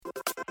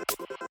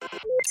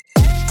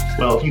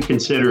Well, if you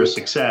consider a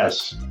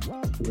success,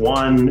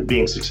 one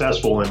being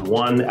successful in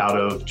one out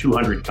of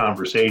 200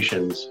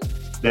 conversations,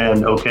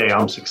 then okay,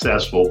 I'm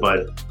successful.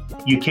 But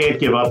you can't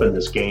give up in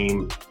this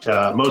game.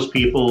 Most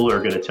people are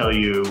going to tell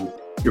you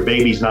your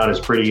baby's not as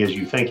pretty as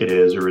you think it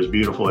is or as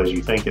beautiful as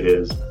you think it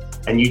is.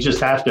 And you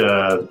just have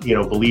to,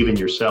 believe in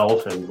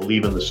yourself and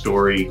believe in the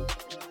story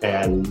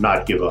and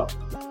not give up.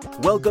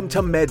 Welcome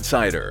to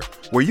MedSider,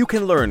 where you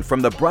can learn from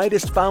the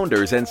brightest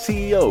founders and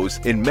CEOs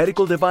in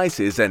medical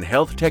devices and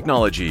health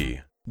technology.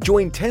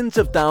 Join tens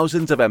of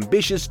thousands of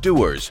ambitious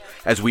doers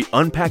as we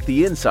unpack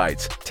the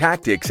insights,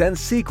 tactics, and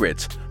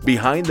secrets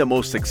behind the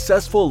most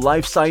successful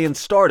life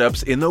science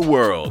startups in the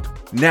world.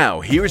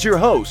 Now, here's your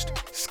host,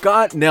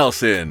 Scott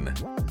Nelson.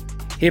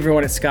 Hey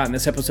everyone, it's Scott. In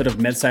this episode of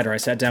MedSider, I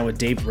sat down with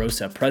Dave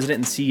Rosa, President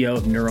and CEO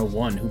of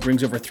NeuroOne, who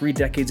brings over 3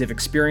 decades of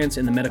experience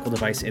in the medical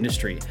device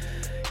industry.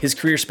 His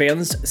career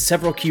spans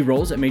several key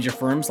roles at major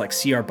firms like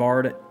C.R.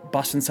 Bard,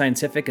 Boston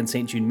Scientific, and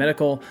St. Jude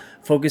Medical,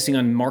 focusing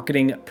on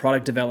marketing,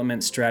 product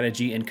development,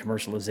 strategy, and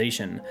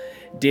commercialization.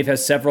 Dave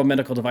has several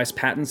medical device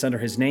patents under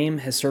his name,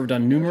 has served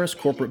on numerous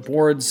corporate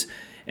boards,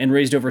 and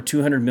raised over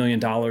 $200 million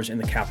in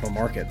the capital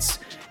markets.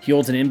 He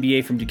holds an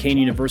MBA from Duquesne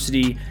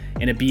University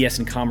and a BS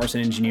in Commerce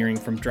and Engineering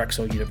from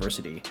Drexel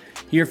University.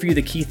 Here are a few of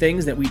the key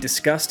things that we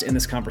discussed in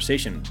this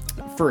conversation.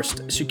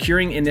 First,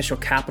 securing initial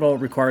capital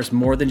requires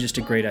more than just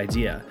a great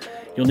idea.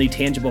 You'll need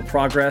tangible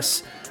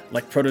progress,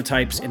 like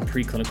prototypes and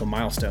preclinical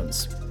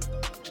milestones.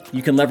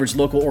 You can leverage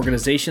local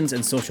organizations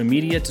and social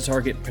media to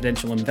target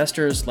potential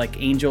investors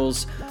like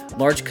angels,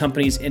 large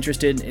companies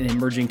interested in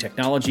emerging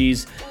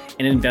technologies,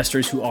 and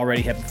investors who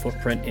already have a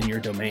footprint in your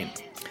domain.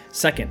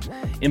 Second,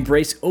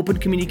 embrace open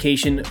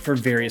communication for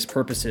various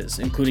purposes,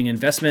 including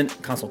investment,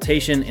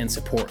 consultation, and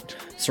support.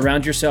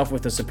 Surround yourself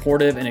with a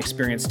supportive and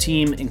experienced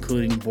team,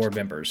 including board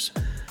members.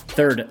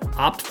 Third,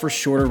 opt for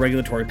shorter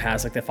regulatory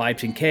paths like the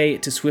 510K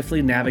to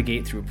swiftly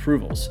navigate through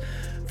approvals.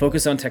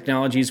 Focus on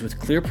technologies with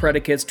clear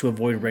predicates to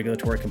avoid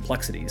regulatory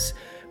complexities.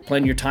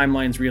 Plan your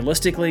timelines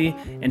realistically,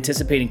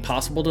 anticipating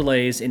possible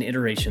delays and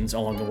iterations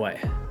along the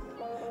way.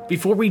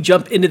 Before we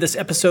jump into this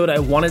episode, I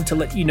wanted to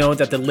let you know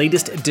that the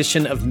latest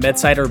edition of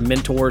MedSider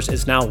Mentors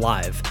is now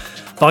live.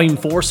 Volume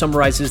 4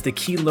 summarizes the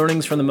key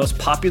learnings from the most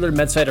popular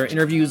MedSider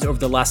interviews over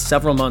the last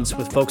several months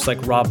with folks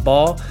like Rob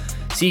Ball,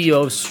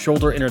 CEO of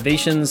Shoulder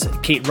Innovations,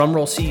 Kate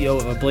Rumrell, CEO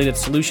of Ablative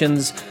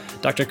Solutions,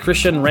 Dr.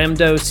 Christian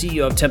Ramdo,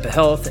 CEO of Tempa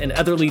Health, and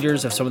other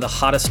leaders of some of the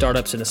hottest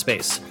startups in the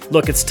space.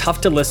 Look, it's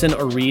tough to listen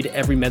or read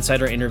every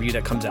MedSider interview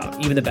that comes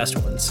out, even the best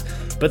ones.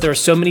 But there are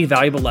so many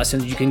valuable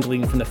lessons you can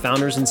glean from the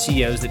founders and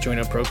CEOs that join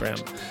our program.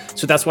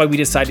 So that's why we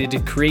decided to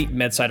create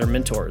MedSider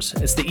Mentors.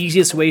 It's the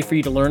easiest way for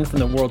you to learn from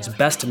the world's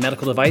best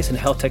medical device and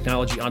health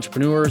technology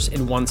entrepreneurs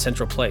in one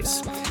central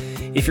place.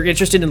 If you're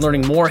interested in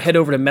learning more, head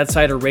over to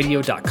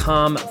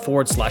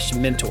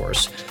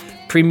medsiderradio.com/mentors.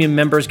 Premium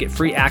members get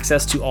free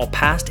access to all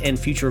past and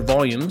future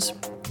volumes.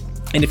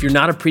 And if you're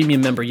not a premium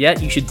member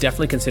yet, you should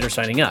definitely consider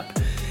signing up.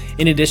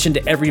 In addition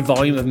to every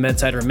volume of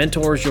MedSider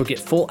Mentors, you'll get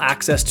full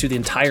access to the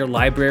entire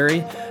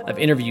library of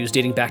interviews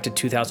dating back to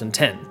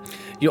 2010.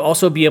 You'll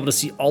also be able to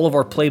see all of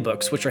our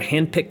playbooks, which are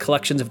hand-picked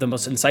collections of the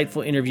most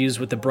insightful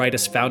interviews with the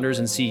brightest founders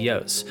and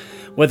CEOs.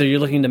 Whether you're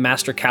looking to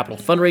master capital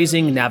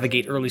fundraising,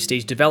 navigate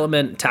early-stage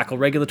development, tackle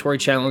regulatory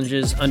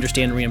challenges,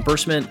 understand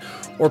reimbursement,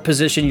 or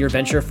position your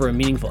venture for a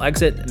meaningful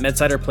exit,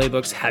 MedSider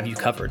playbooks have you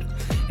covered.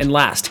 And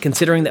last,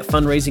 considering that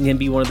fundraising can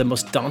be one of the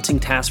most daunting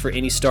tasks for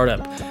any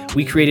startup,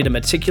 we created a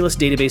meticulous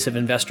database of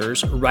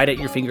investors right at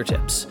your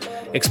fingertips.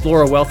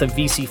 Explore a wealth of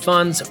VC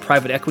funds,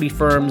 private equity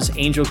firms,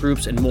 angel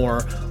groups, and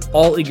more,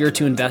 all eager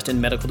to invest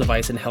in medical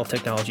device and health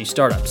technology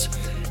startups.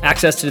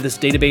 Access to this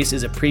database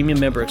is a premium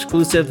member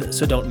exclusive,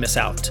 so don't miss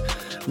out.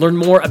 Learn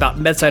more about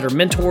MedSider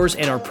Mentors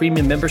and our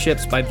premium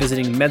memberships by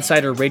visiting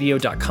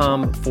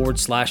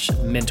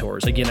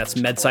medsiderradio.com/mentors. Again, that's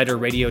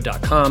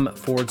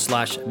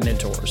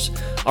medsiderradio.com/mentors.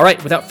 All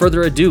right, without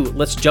further ado,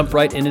 let's jump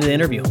right into the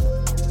interview.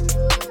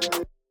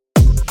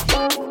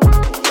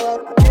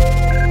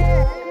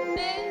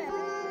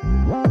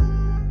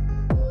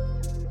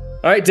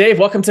 All right, Dave,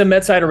 welcome to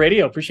MedSider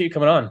Radio. Appreciate you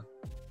coming on.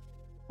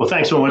 Well,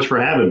 thanks so much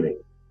for having me.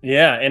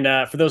 Yeah,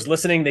 and for those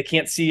listening, they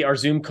can't see our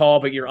Zoom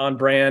call, but you're on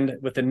brand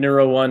with the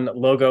NeuroOne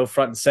logo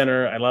front and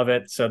center. I love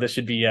it. So this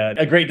should be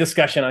a great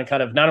discussion on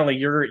kind of not only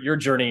your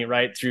journey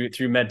right through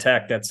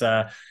medtech. That's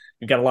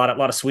you've got a lot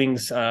of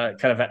swings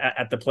kind of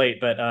at the plate,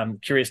 but I'm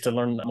curious to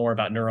learn more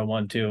about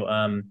NeuroOne too,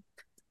 and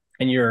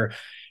your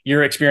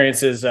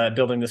experiences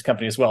building this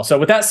company as well. So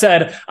with that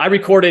said, I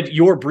recorded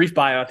your brief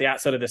bio at the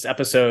outset of this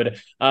episode,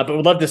 but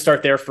would love to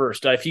start there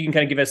first. If you can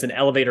kind of give us an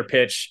elevator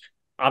pitch.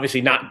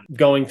 Obviously not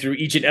going through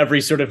each and every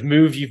sort of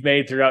move you've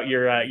made throughout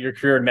your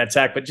career in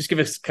medtech, but just give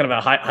us kind of a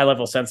high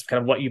level sense of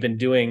kind of what you've been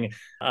doing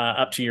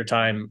up to your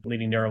time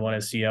leading NeuroOne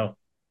as CEO.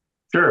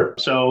 Sure.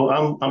 So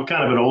I'm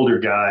kind of an older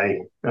guy.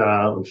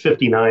 I'm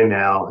 59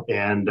 now,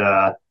 and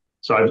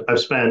so I've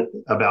spent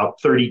about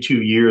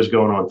 32 years,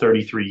 going on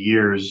 33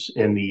 years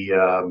in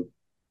the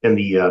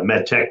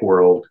med tech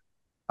world,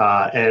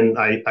 and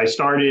I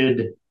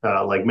started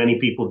like many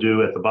people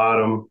do at the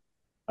bottom.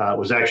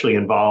 Was actually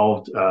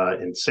involved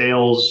in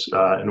sales,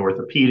 in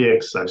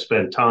orthopedics. I've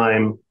spent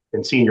time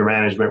in senior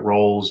management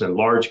roles in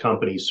large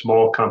companies,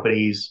 small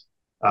companies,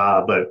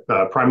 but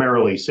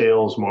primarily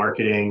sales,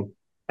 marketing,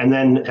 and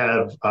then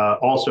have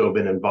also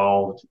been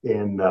involved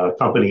in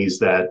companies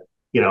that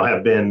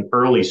have been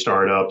early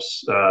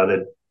startups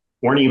that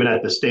weren't even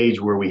at the stage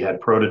where we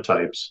had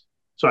prototypes.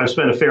 So I've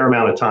spent a fair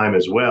amount of time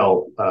as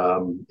well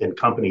in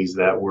companies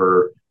that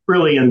were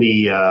really in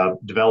the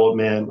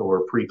development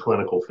or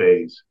preclinical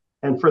phase.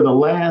 And for the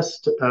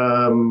last,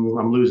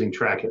 I'm losing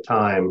track of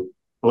time,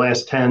 the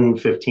last 10,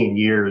 15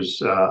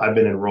 years, I've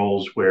been in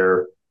roles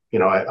where,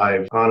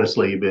 I've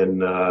honestly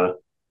been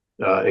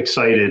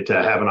excited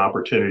to have an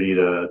opportunity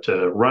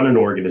to run an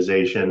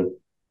organization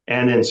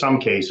and in some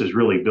cases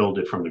really build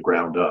it from the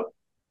ground up.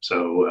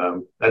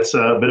 So that's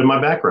a bit of my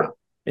background.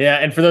 Yeah,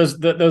 and for those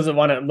that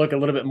want to look a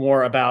little bit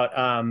more about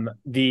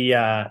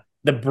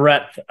the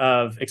breadth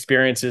of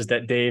experiences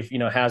that Dave,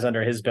 has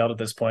under his belt at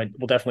this point,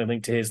 we'll definitely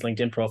link to his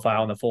LinkedIn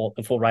profile and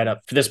the full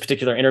write-up for this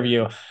particular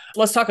interview.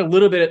 Let's talk a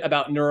little bit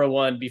about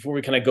NeuroOne before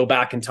we kind of go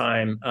back in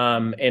time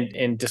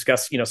and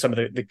discuss, some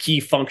of the key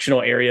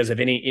functional areas of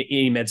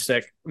any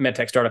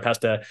medtech startup has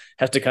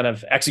to kind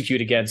of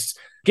execute against.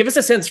 Give us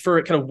a sense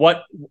for kind of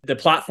what the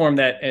platform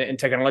and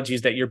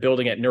technologies that you're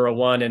building at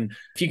NeuroOne, and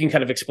if you can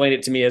kind of explain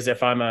it to me as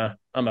if I'm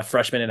a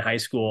freshman in high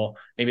school,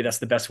 maybe that's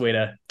the best way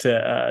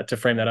to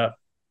frame that up.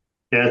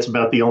 Yeah, it's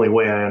about the only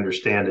way I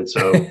understand it.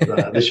 So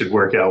this should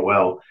work out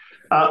well.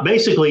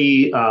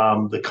 Basically,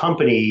 the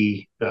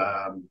company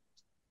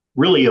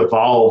really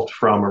evolved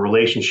from a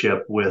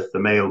relationship with the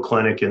Mayo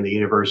Clinic and the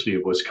University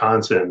of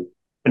Wisconsin.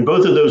 And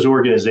both of those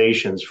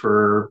organizations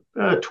for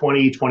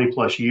 20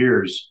 plus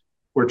years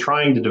were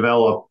trying to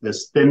develop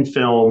this thin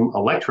film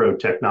electrode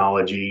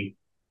technology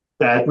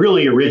that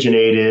really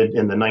originated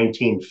in the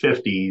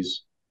 1950s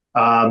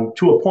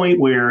to a point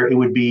where it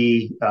would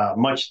be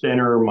much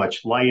thinner,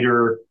 much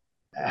lighter,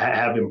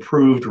 have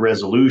improved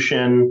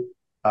resolution,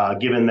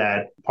 given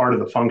that part of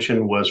the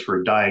function was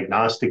for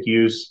diagnostic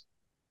use.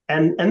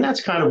 And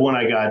that's kind of when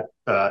I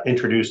got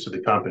introduced to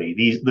the company.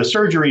 The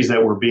surgeries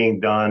that were being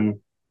done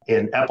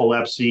in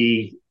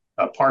epilepsy,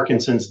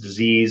 Parkinson's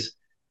disease,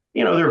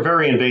 they're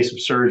very invasive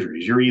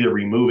surgeries. You're either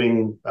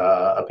removing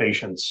a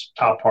patient's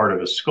top part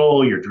of a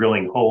skull, you're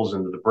drilling holes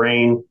into the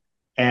brain.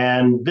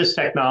 And this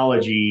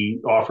technology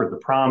offered the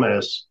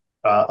promise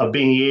of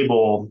being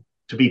able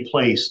to be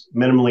placed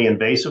minimally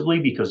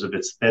invasively because of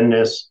its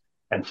thinness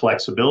and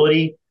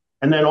flexibility.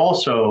 And then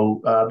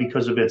also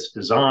because of its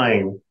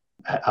design,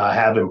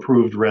 have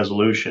improved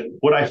resolution.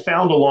 What I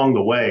found along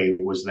the way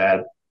was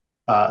that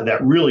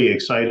really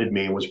excited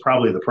me and was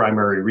probably the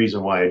primary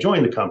reason why I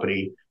joined the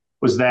company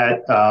was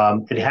that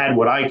it had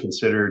what I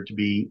considered to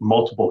be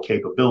multiple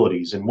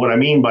capabilities. And what I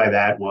mean by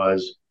that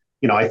was,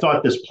 I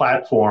thought this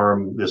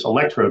platform, this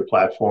electrode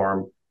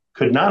platform,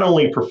 could not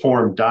only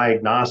perform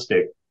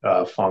diagnostic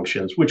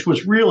functions, which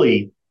was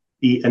really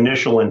the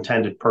initial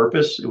intended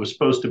purpose. It was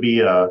supposed to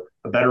be a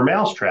better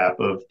mousetrap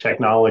of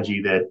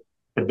technology that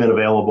had been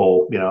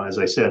available, as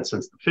I said,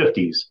 since the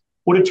 50s.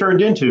 What it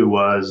turned into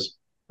was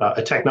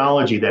a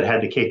technology that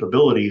had the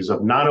capabilities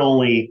of not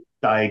only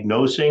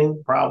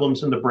diagnosing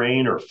problems in the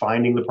brain or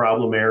finding the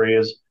problem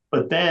areas,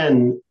 but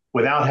then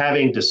without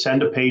having to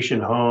send a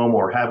patient home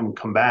or have them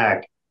come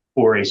back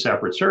for a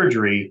separate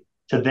surgery,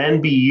 to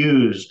then be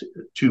used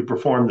to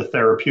perform the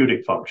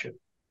therapeutic function.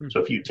 So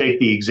if you take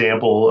the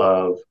example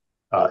of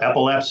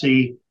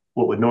epilepsy,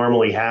 what would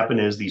normally happen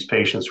is these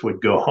patients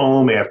would go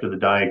home after the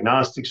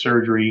diagnostic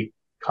surgery,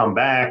 come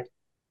back,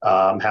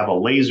 have a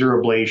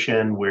laser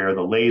ablation where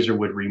the laser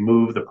would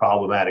remove the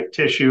problematic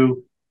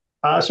tissue.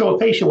 So a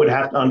patient would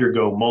have to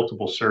undergo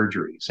multiple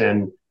surgeries.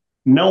 And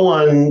no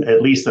one,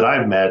 at least that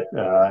I've met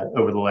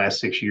over the last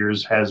 6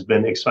 years, has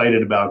been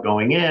excited about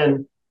going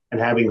in and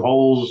having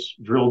holes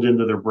drilled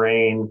into their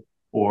brain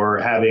or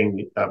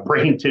having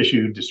brain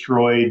tissue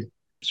destroyed.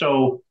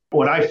 So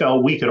what I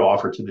felt we could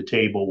offer to the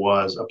table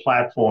was a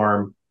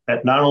platform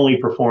that not only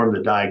performed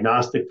the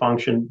diagnostic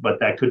function, but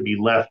that could be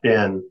left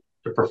in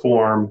to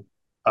perform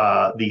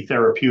the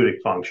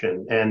therapeutic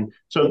function. And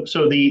so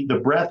the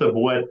breadth of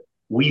what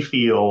we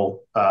feel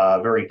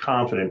very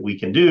confident we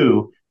can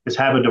do is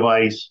have a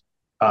device,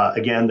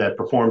 again, that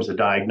performs the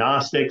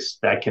diagnostics,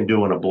 that can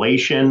do an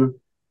ablation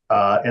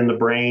in the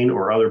brain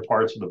or other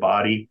parts of the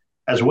body,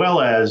 as well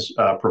as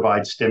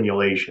provide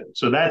stimulation.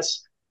 So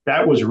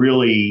that was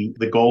really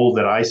the goal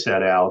that I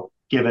set out,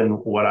 given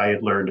what I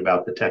had learned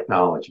about the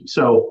technology.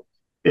 So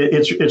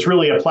it's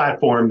really a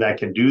platform that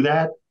can do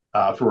that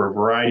for a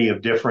variety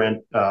of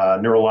different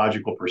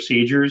neurological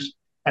procedures.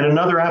 And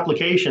another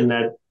application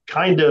that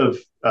kind of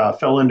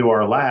fell into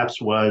our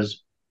laps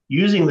was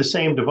using the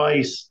same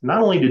device,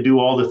 not only to do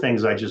all the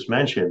things I just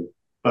mentioned,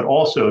 but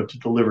also to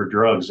deliver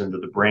drugs into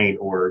the brain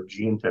or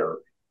gene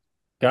therapy.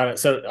 Got it.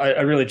 So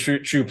a really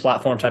true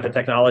platform type of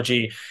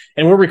technology.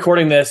 And we're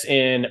recording this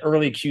in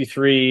early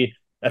Q3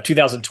 of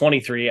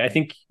 2023. I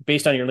think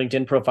based on your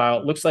LinkedIn profile,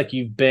 it looks like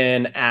you've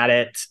been at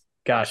it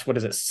gosh, what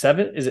is it?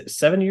 Seven? Is it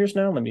 7 years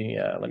now? Let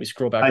me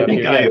scroll back I up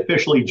think here. I Yeah.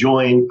 officially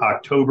joined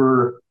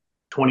October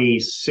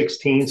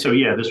 2016. So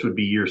yeah, this would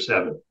be year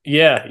 7.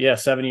 Yeah,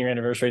 7-year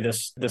anniversary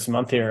this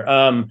month here.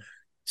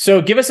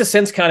 So give us a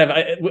sense, kind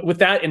of with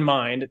that in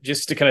mind,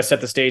 just to kind of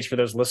set the stage for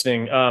those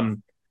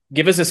listening.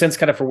 Give us a sense,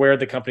 kind of, for where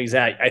the company's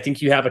at. I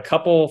think you have a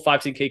couple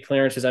 510K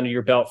clearances under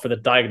your belt for the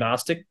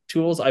diagnostic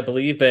tools, I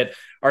believe. But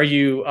are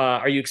you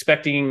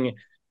expecting?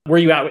 Where are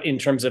you at in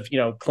terms of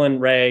clin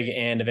reg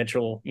and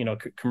eventual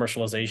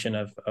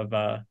commercialization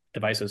of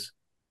devices?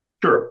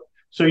 Sure.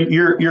 So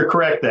you're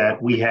correct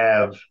that we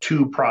have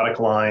 2 product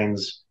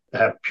lines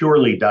that have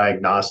purely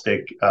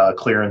diagnostic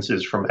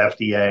clearances from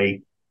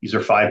FDA. These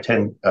are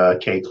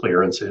 510K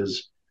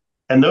clearances.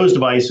 And those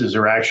devices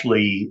are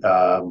actually,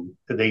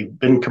 they've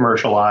been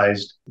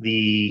commercialized.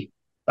 The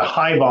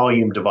high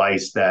volume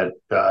device that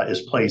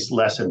is placed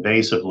less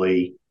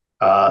invasively,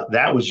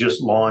 that was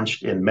just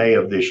launched in May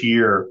of this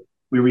year.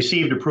 We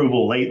received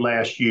approval late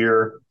last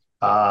year.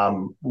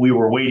 We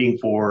were waiting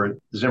for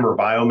Zimmer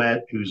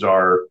Biomet, who's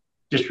our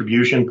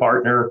distribution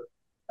partner,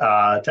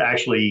 to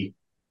actually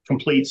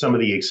complete some of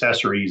the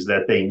accessories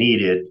that they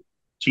needed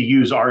to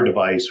use our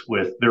device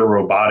with their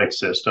robotic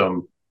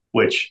system,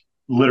 which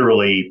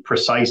literally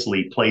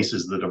precisely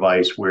places the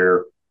device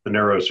where the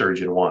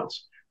neurosurgeon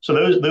wants.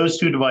 So those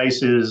 2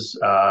 devices,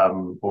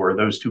 or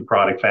those 2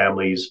 product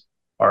families,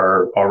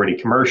 are already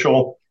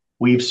commercial.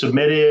 We've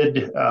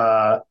submitted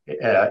a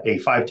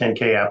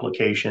 510K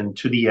application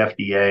to the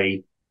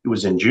FDA. It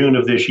was in June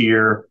of this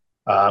year.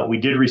 We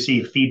did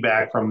receive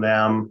feedback from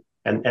them.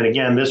 And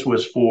again, this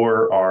was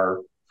for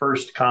our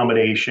first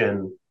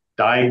combination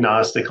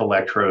diagnostic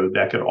electrode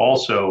that could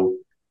also,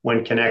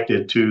 when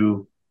connected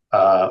to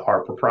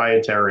our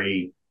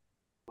proprietary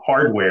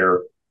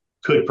hardware,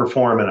 could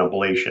perform an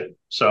ablation.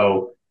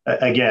 So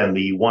again,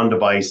 the one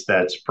device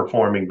that's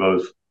performing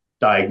both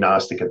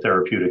diagnostic and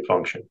therapeutic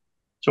function.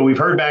 So we've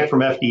heard back from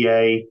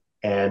FDA,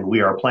 and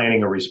we are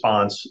planning a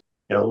response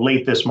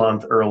late this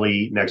month,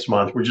 early next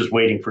month. We're just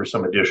waiting for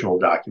some additional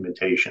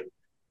documentation.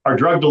 Our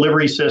drug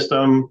delivery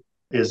system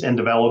is in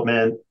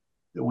development.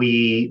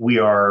 We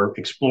are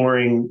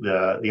exploring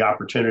the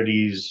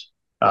opportunities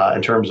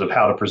in terms of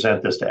how to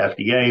present this to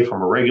FDA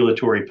from a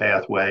regulatory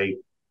pathway.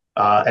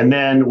 And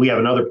then we have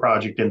another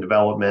project in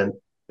development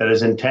that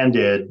is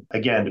intended,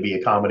 again, to be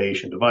a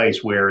combination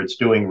device where it's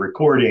doing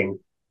recording,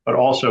 but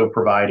also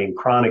providing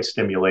chronic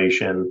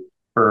stimulation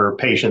for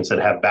patients that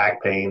have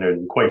back pain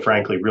and, quite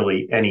frankly,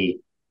 really any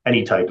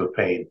type of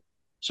pain.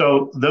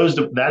 So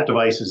that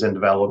device is in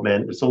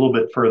development. It's a little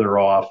bit further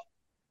off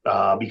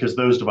because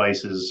those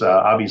devices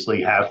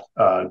obviously have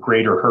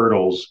greater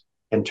hurdles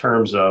in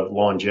terms of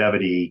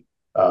longevity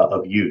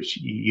of use.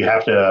 You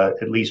have to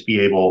at least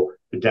be able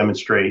to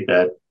demonstrate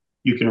that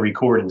you can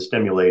record and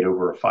stimulate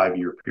over a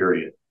 5-year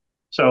period.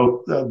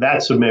 So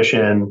that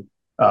submission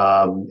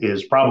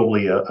is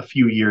probably a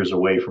few years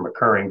away from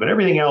occurring, but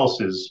everything else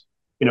is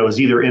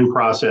either in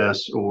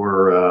process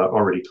or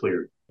already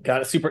cleared.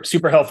 Got it.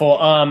 Super helpful.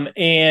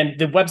 And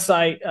the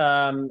website,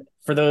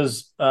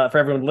 for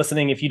everyone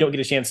listening, if you don't get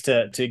a chance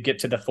to get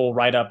to the full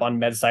write-up on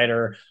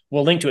MedSider,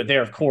 we'll link to it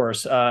there, of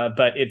course.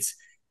 But it's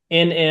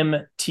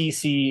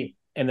nmtc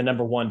and the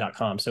number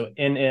 1.com. So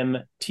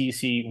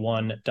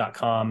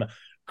nmtc1.com.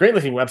 Great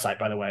looking website,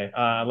 by the way.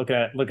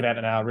 Looking at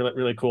it now, really,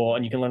 really cool.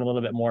 And you can learn a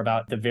little bit more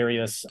about the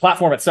various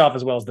platform itself,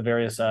 as well as the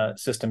various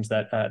systems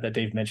that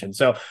Dave mentioned.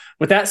 So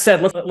with that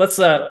said, let's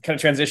kind of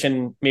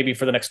transition maybe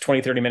for the next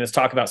 20, 30 minutes,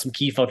 talk about some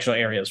key functional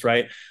areas,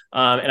 right?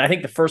 And I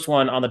think the first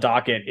one on the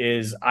docket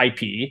is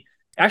IP.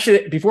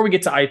 Actually, before we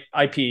get to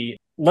IP,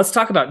 let's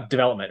talk about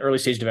development, early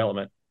stage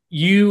development.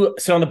 You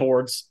sit on the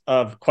boards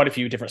of quite a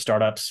few different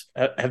startups,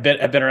 have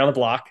been around the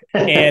block,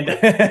 and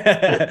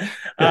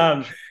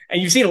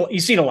and you've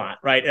seen a lot,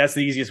 right? That's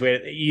the easiest way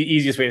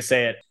to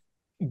say it.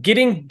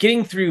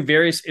 Getting through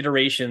various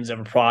iterations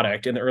of a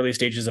product in the early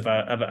stages of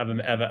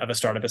a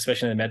startup,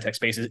 especially in the medtech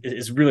space,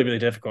 is really, really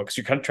difficult because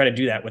you're kind of trying to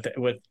do that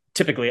with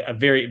typically a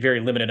very,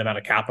 very limited amount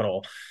of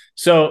capital.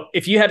 So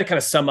if you had to kind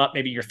of sum up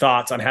maybe your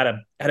thoughts on how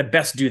to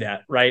best do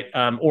that, right,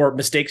 or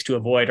mistakes to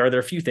avoid, are there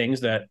a few things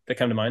that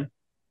come to mind?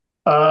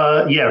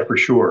 Yeah, for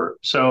sure.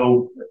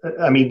 So,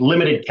 I mean,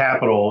 limited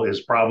capital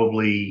is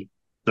probably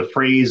the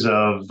phrase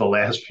of the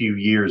last few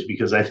years,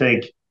 because I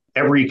think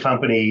every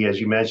company,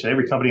 as you mentioned,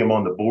 every company I'm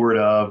on the board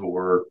of,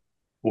 or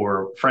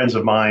friends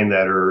of mine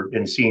that are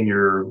in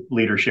senior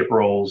leadership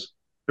roles,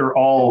 they're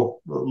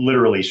all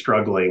literally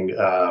struggling,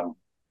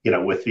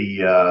 with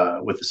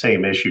the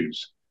same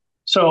issues.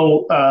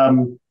 So,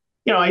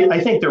 I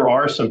think there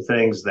are some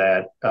things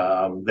that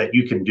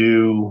you can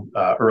do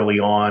early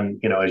on,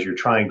 as you're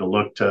trying to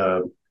look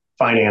to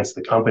finance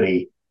the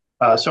company.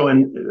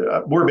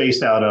 We're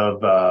based out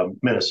of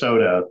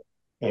Minnesota,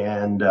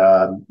 and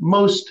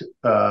most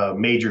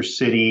major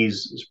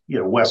cities,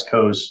 West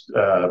Coast,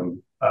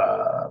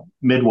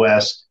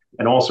 Midwest,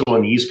 and also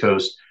on the East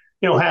Coast,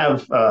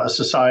 have a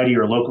society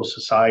or local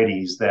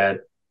societies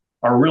that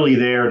are really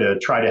there to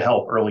try to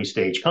help early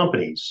stage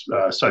companies,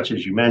 such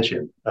as you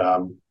mentioned.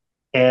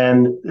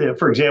 And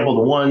for example,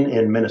 the one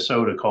in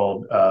Minnesota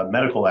called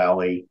Medical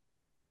Alley,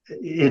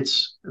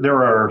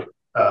 there are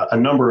a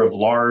number of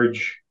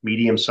large,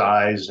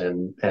 medium-sized,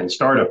 and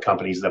startup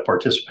companies that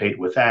participate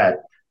with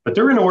that. But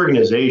they're an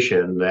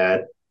organization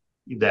that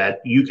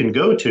you can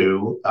go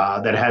to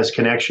that has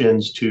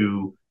connections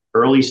to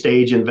early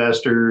stage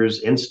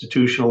investors,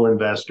 institutional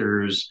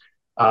investors.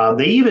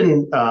 They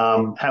even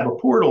have a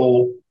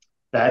portal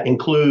that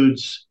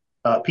includes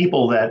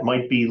people that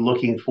might be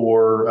looking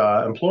for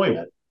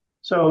employment.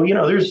 So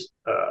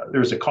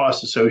there's a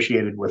cost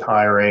associated with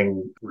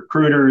hiring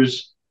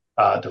recruiters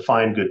to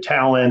find good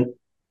talent.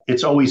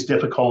 It's always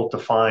difficult to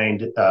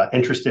find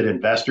interested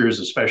investors,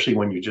 especially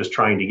when you're just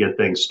trying to get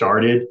things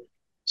started.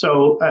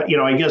 So,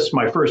 I guess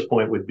my first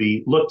point would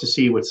be look to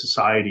see what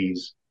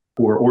societies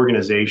or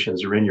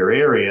organizations are in your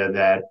area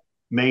that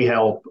may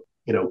help,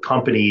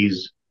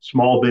 companies,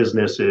 small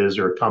businesses,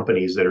 or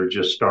companies that are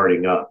just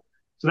starting up.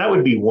 So that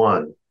would be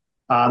one.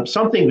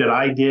 Something that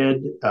I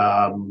did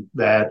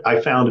that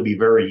I found to be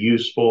very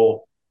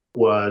useful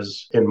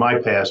was in my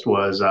past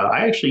was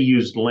I actually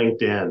used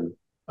LinkedIn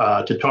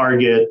to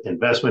target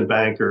investment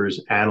bankers,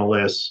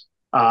 analysts.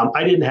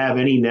 I didn't have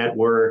any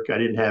network.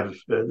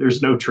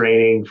 There's no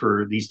training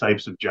for these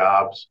types of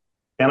jobs.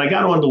 And I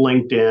got onto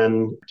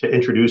LinkedIn to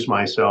introduce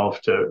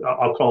myself to,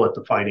 I'll call it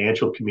the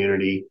financial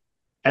community.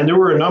 And there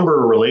were a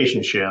number of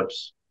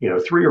relationships,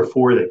 three or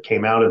four that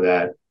came out of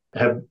that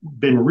have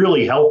been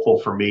really helpful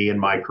for me in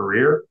my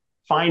career,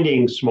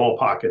 finding small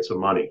pockets of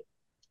money.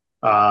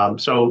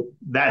 So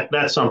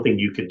that's something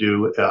you could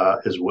do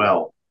as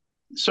well.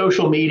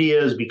 Social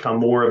media has become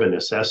more of a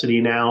necessity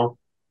now.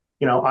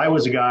 I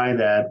was a guy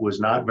that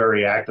was not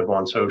very active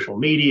on social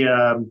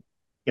media.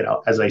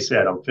 As I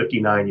said, I'm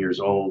 59 years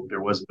old.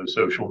 There was no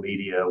social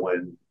media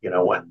when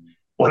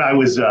I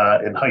was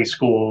in high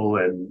school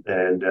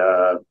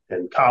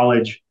and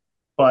college.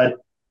 But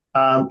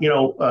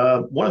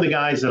one of the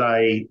guys that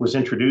I was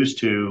introduced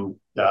to,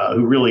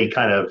 who really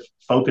kind of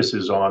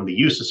focuses on the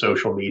use of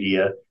social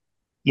media,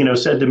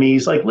 said to me,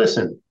 he's like,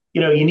 listen,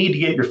 you need to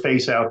get your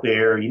face out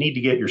there. You need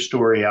to get your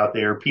story out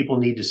there. People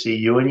need to see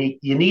you, and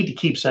you need to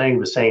keep saying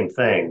the same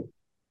thing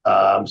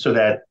so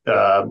that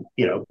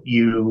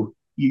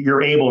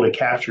you're able to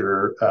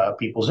capture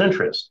people's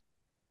interest.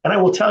 And I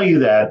will tell you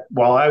that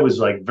while I was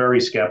like very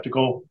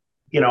skeptical,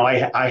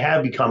 I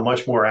have become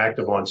much more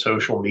active on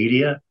social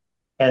media,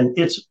 and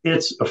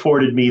it's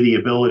afforded me the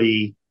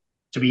ability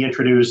to be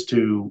introduced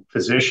to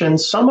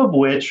physicians, some of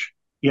which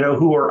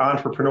who are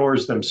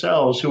entrepreneurs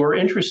themselves, who are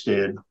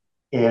interested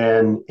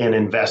in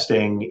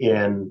investing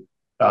in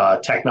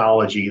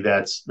technology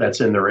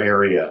that's in their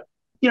area,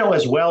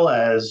 as well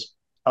as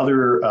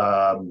other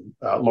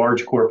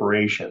large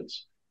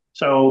corporations.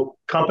 So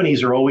large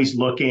companies are always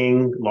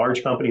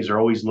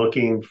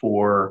looking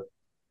for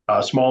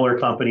smaller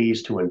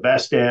companies to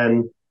invest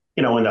in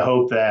the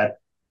hope that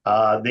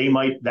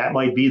that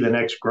might be the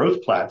next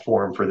growth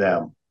platform for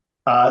them.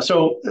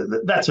 So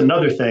that's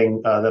another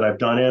thing that I've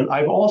done. And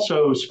I've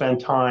also spent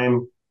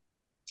time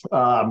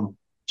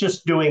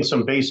just doing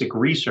some basic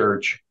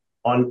research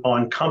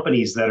on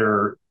companies that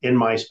are in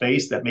my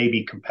space that may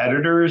be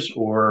competitors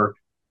or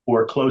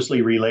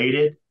closely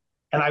related.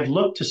 And I've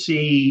looked to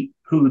see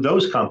who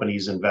those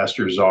companies'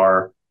 investors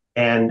are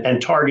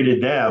and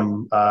targeted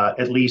them,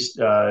 at least,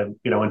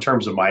 in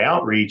terms of my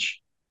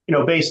outreach,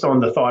 based on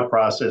the thought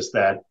process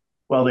that,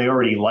 well, they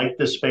already like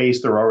this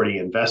space, they're already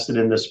invested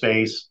in this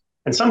space.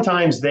 And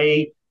sometimes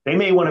they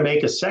may want to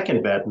make a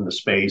second bet in the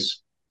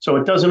space. So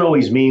it doesn't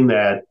always mean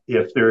that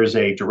if there is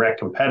a direct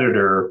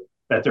competitor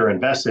that they're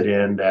invested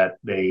in, that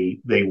they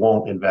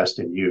won't invest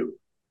in you.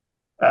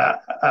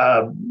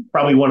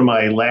 Probably one of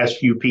my last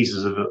few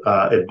pieces of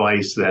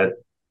advice that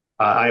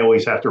I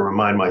always have to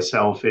remind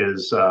myself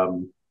is,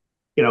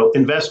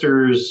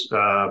 investors,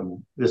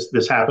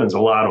 this happens a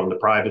lot on the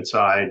private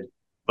side,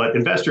 but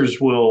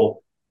investors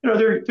will,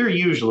 they're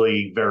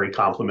usually very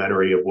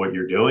complimentary of what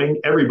you're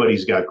doing.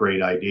 Everybody's got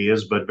great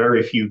ideas, but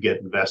very few get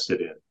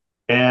invested in.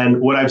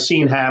 And what I've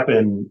seen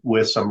happen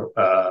with some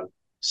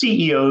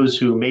CEOs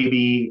who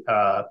maybe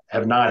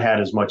have not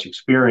had as much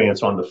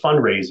experience on the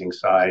fundraising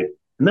side,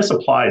 and this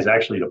applies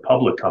actually to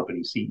public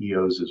company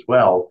CEOs as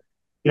well,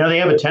 they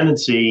have a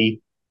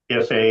tendency,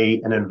 if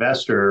an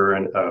investor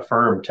and a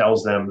firm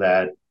tells them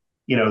that,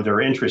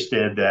 they're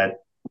interested, that,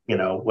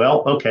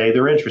 well, okay,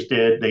 they're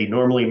interested. They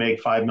normally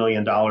make $5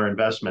 million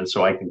investments,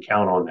 so I can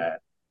count on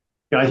that.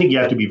 I think you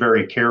have to be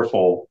very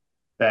careful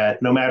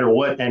that no matter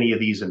what any of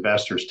these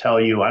investors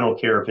tell you, I don't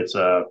care if it's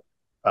a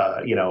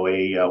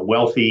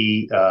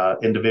wealthy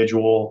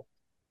individual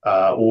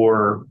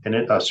or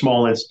a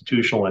small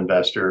institutional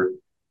investor,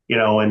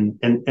 and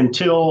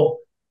until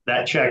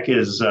that check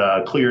is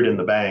cleared in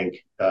the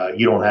bank,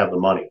 you don't have the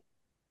money.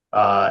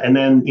 And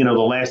then, the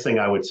last thing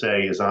I would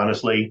say is,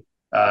 honestly,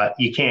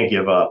 you can't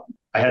give up.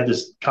 I had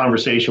this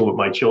conversation with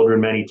my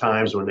children many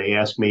times when they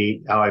ask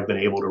me how I've been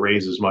able to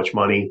raise as much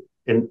money,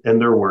 in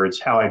their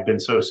words, how I've been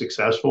so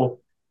successful.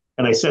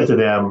 And I said to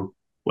them,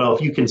 well,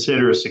 if you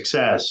consider a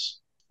success,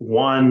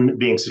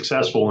 being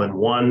successful in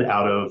one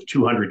out of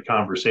 200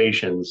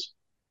 conversations,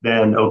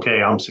 then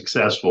okay, I'm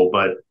successful.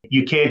 But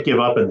you can't give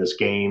up in this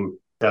game.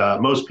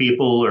 Most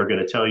people are going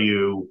to tell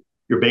you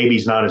your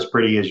baby's not as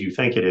pretty as you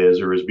think it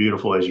is or as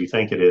beautiful as you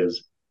think it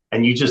is.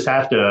 And you just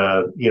have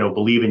to,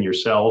 believe in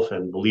yourself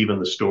and believe in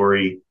the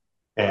story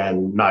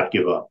and not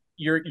give up.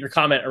 Your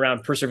comment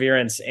around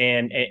perseverance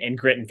and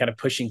grit and kind of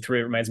pushing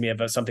through reminds me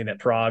of something that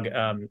Prague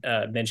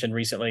mentioned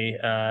recently.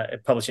 I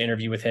published an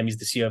interview with him. He's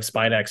the CEO of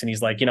Spinex, and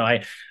he's like,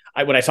 I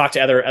when I talk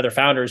to other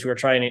founders who are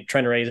trying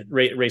to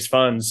raise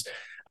funds,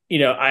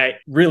 I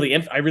really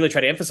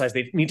try to emphasize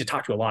they need to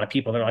talk to a lot of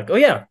people. They're like, oh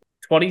yeah,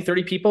 20,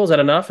 30 people, is that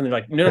enough? And they're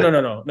like,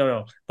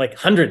 no, like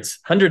hundreds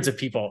of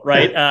people,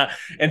 right?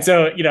 And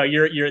so,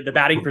 you're the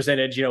batting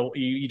percentage,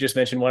 you just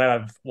mentioned one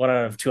out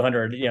of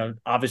 200,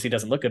 obviously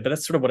doesn't look good, but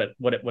that's sort of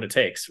what it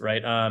takes,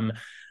 right?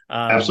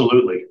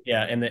 Absolutely.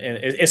 Yeah, and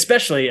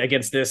especially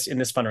against in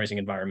this fundraising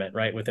environment,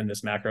 right, within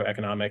this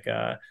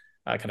macroeconomic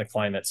kind of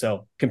climate.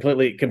 So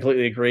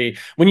completely agree.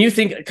 When you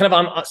think kind of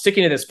on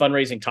sticking to this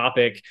fundraising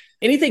topic,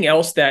 anything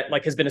else that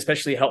has been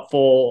especially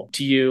helpful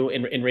to you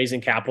in raising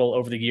capital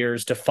over the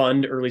years to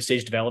fund early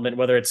stage development,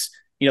 whether it's,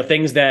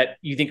 things that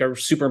you think are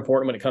super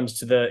important when it comes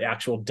to the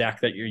actual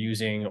deck that you're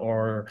using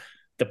or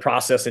the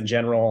process in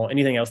general,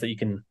 anything else that you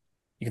can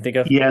think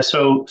of? Yeah.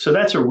 So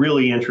that's a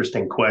really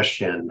interesting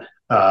question.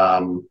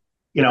 I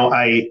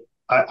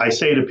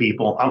say to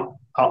people,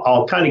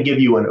 I'll kind of give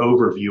you an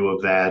overview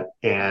of that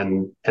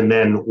and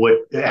then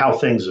how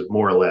things have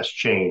more or less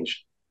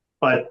changed.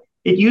 But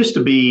it used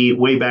to be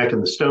way back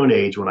in the Stone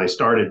Age when I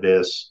started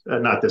this,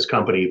 not this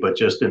company, but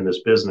just in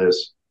this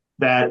business,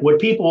 that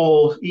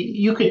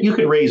you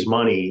could raise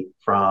money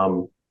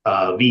from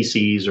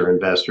VCs or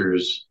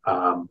investors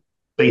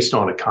based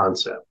on a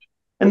concept.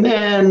 And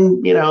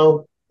then,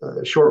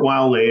 a short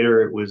while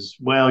later, it was,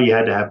 well, you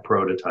had to have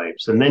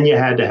prototypes, and then you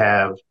had to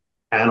have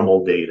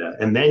animal data,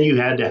 and then you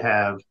had to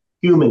have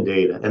human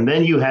data, and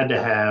then you had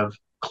to have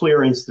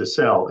clearance to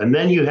sell, and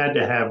then you had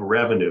to have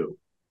revenue.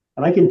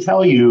 And I can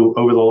tell you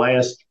over the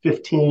last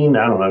 15,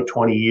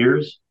 20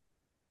 years,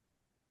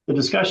 the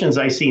discussions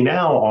I see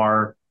now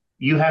are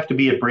you have to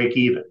be at break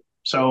even.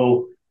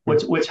 So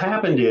what's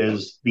happened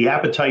is the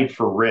appetite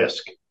for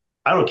risk,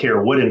 I don't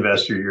care what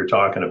investor you're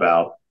talking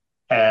about,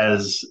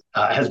 has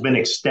been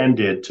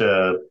extended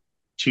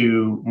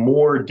to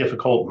more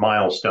difficult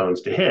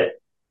milestones to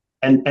hit.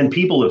 And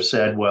people have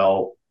said,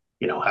 well,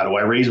 how do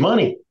I raise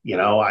money?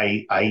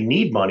 I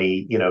need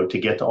money, to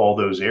get to all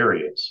those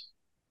areas.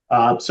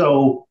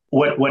 So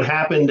what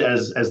happened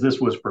as this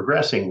was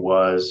progressing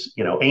was,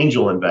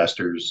 angel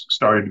investors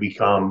started to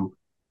become,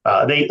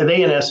 they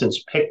in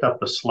essence picked up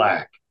the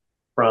slack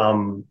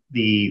from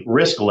the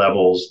risk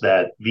levels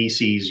that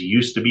VCs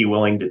used to be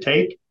willing to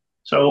take.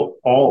 So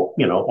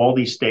all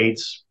these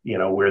states,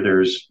 where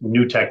there's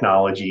new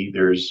technology,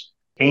 there's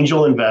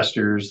angel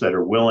investors that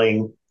are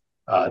willing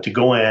to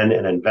go in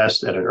and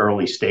invest at an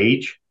early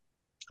stage.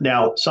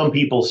 Now, some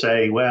people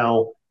say,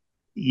 well,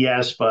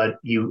 yes, but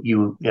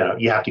you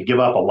have to give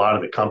up a lot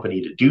of the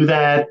company to do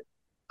that.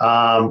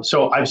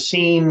 So I've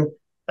seen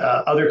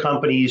other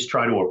companies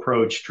try to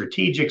approach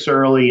strategics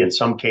early. In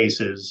some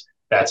cases,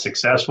 that's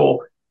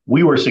successful.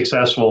 We were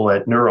successful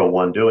at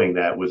NeuroOne doing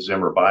that with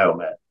Zimmer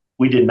Biomet.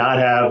 We did not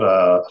have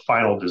a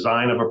final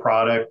design of a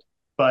product,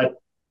 but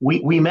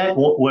we met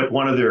what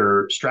one of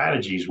their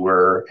strategies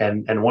were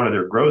and one of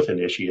their growth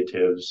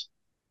initiatives.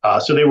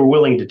 So they were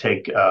willing to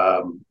take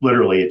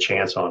literally a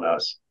chance on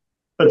us.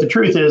 But the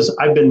truth is,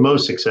 I've been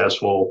most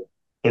successful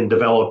in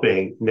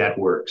developing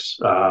networks.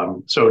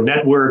 So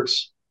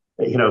networks,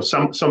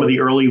 some of the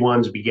early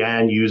ones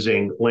began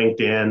using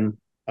LinkedIn,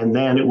 and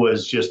then it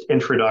was just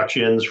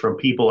introductions from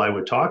people I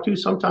would talk to,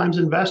 sometimes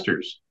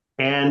investors.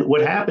 And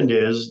what happened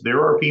is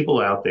there are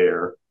people out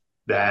there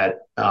that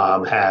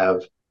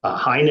have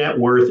high net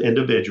worth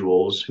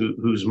individuals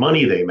whose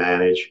money they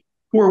manage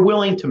who are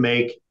willing to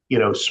make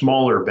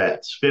smaller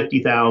bets,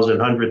 50,000,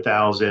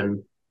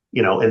 100,000,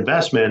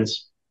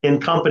 investments in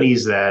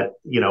companies that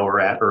are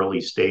at early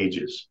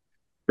stages.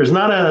 There's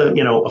not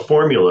a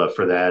formula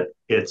for that.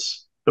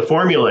 The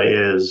formula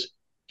is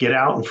get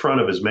out in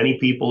front of as many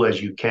people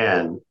as you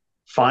can,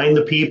 find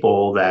the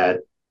people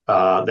that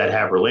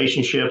have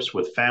relationships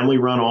with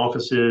family-run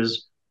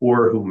offices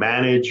or who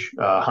manage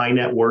high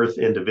net worth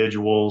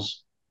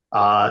individuals,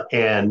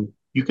 and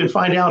you can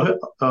find out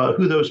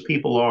who those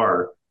people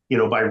are,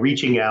 by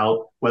reaching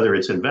out, whether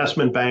it's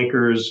investment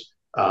bankers,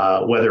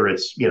 whether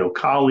it's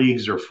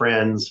colleagues or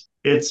friends.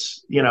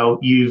 It's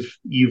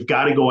you've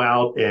got to go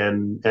out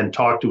and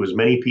talk to as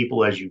many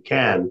people as you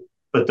can.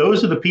 But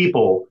those are the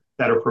people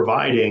that are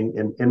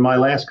providing. In my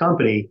last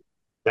company,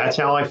 that's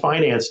how I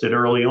financed it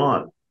early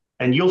on.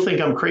 And you'll think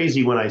I'm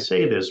crazy when I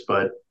say this,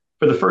 but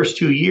for the first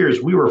 2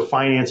 years, we were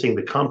financing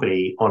the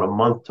company on a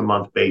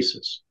month-to-month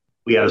basis.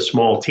 We had a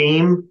small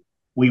team.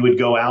 We would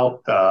go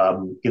out,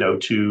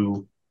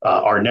 to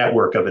our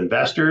network of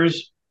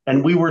investors,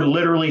 and we were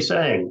literally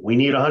saying, we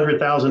need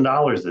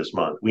 $100,000 this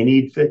month. We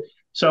need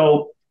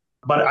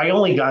but I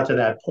only got to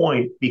that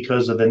point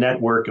because of the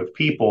network of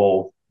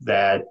people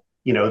that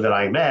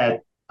I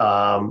met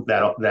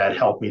that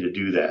helped me to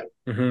do that.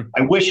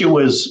 I wish it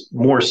was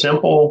more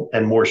simple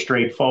and more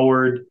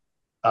straightforward,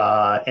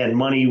 and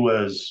money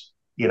was,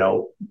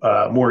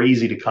 more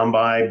easy to come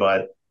by.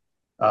 But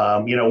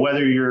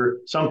whether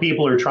some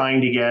people are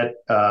trying to get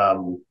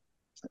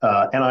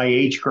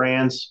NIH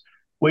grants,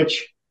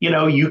 which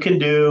you can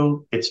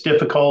do. It's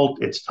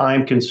difficult. It's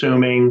time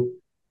consuming.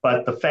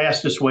 But the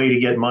fastest way to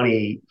get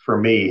money for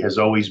me has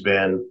always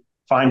been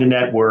find a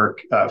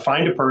network,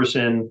 find a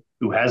person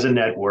who has a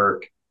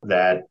network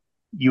that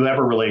you have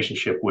a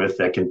relationship with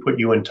that can put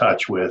you in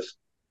touch with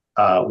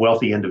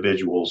wealthy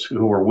individuals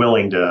who are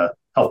willing to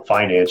help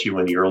finance you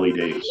in the early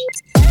days.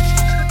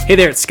 Hey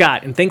there, it's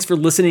Scott, and thanks for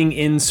listening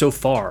in so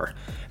far.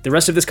 The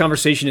rest of this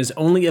conversation is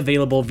only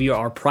available via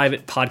our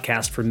private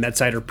podcast for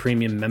MedSider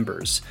Premium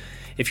members.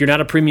 If you're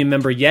not a premium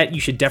member yet, you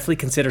should definitely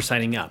consider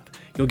signing up.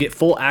 You'll get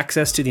full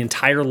access to the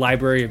entire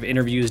library of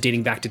interviews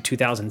dating back to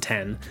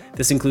 2010.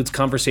 This includes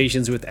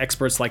conversations with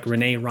experts like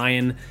Renee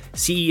Ryan,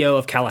 CEO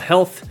of Cala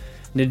Health,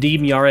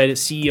 Nadim Yared,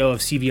 CEO of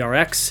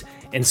CVRX,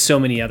 and so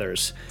many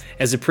others.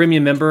 As a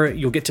premium member,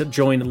 you'll get to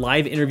join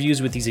live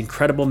interviews with these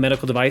incredible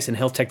medical device and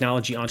health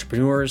technology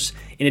entrepreneurs.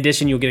 In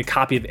addition, you'll get a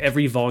copy of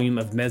every volume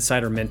of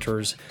MedSider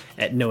Mentors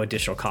at no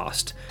additional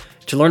cost.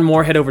 To learn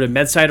more, head over to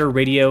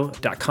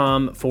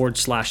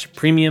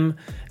medsiderradio.com/premium.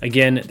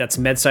 Again, that's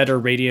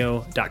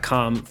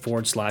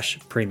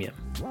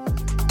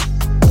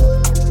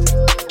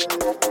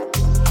medsiderradio.com/premium.